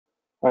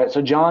All right,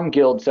 so John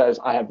Guild says,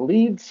 I have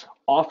leads,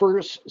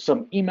 offers,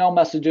 some email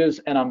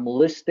messages, and I'm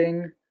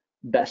listing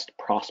best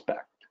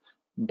prospect,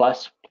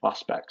 best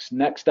prospects.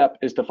 Next step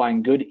is to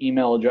find good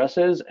email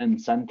addresses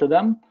and send to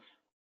them.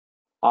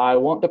 I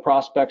want the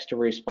prospects to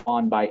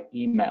respond by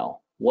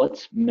email.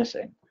 What's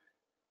missing?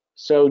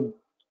 So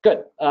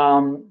good.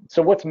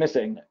 So what's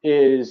missing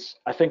is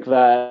I think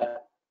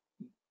that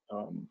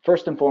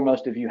first and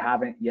foremost, if you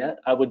haven't yet,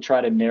 I would try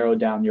to narrow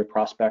down your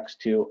prospects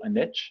to a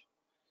niche.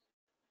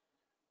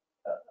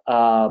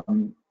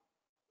 Um,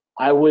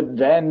 I would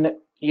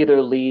then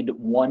either lead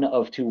one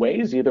of two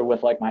ways, either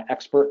with like my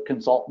expert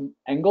consultant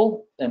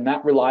angle, and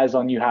that relies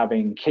on you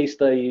having case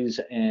studies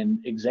and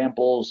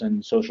examples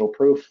and social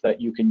proof that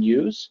you can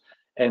use.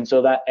 And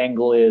so that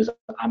angle is,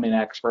 I'm an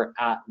expert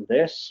at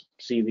this,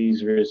 see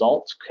these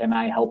results, can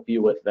I help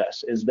you with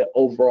this, is the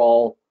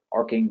overall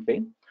arcing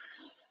theme.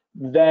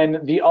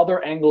 Then the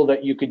other angle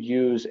that you could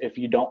use if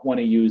you don't want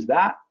to use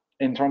that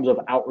in terms of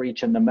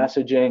outreach and the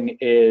messaging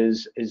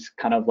is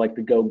kind of like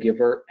the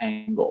go-giver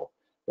angle,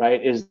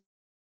 right? Is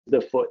the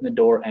foot in the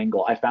door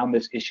angle. I found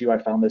this issue, I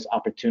found this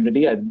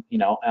opportunity, and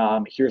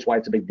here's why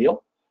it's a big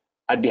deal.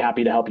 I'd be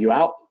happy to help you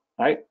out,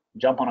 right?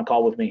 Jump on a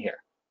call with me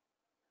here.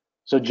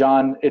 So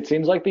John, it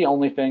seems like the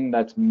only thing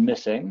that's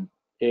missing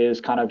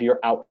is kind of your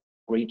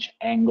outreach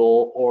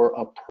angle or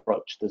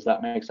approach. Does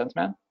that make sense,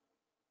 man?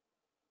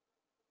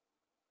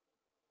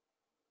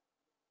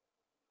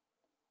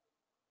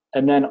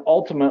 And then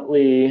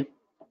ultimately,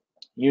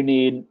 you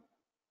need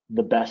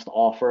the best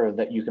offer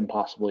that you can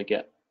possibly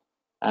get,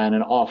 and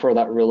an offer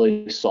that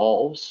really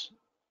solves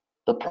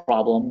the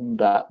problem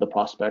that the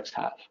prospects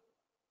have.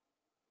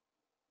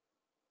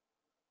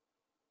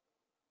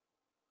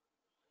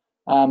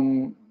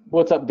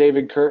 What's up,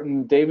 David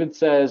Curtin? David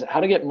says, how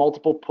to get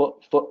multiple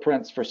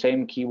footprints for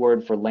same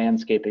keyword for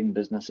landscaping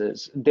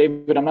businesses.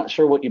 David, I'm not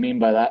sure what you mean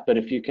by that, but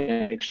if you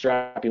can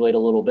extrapolate a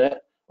little bit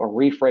or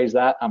rephrase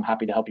that, I'm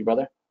happy to help you,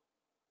 brother.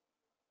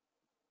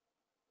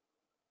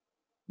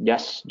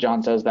 Yes,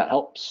 John says that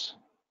helps.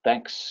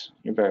 Thanks.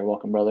 You're very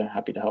welcome, brother.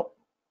 Happy to help.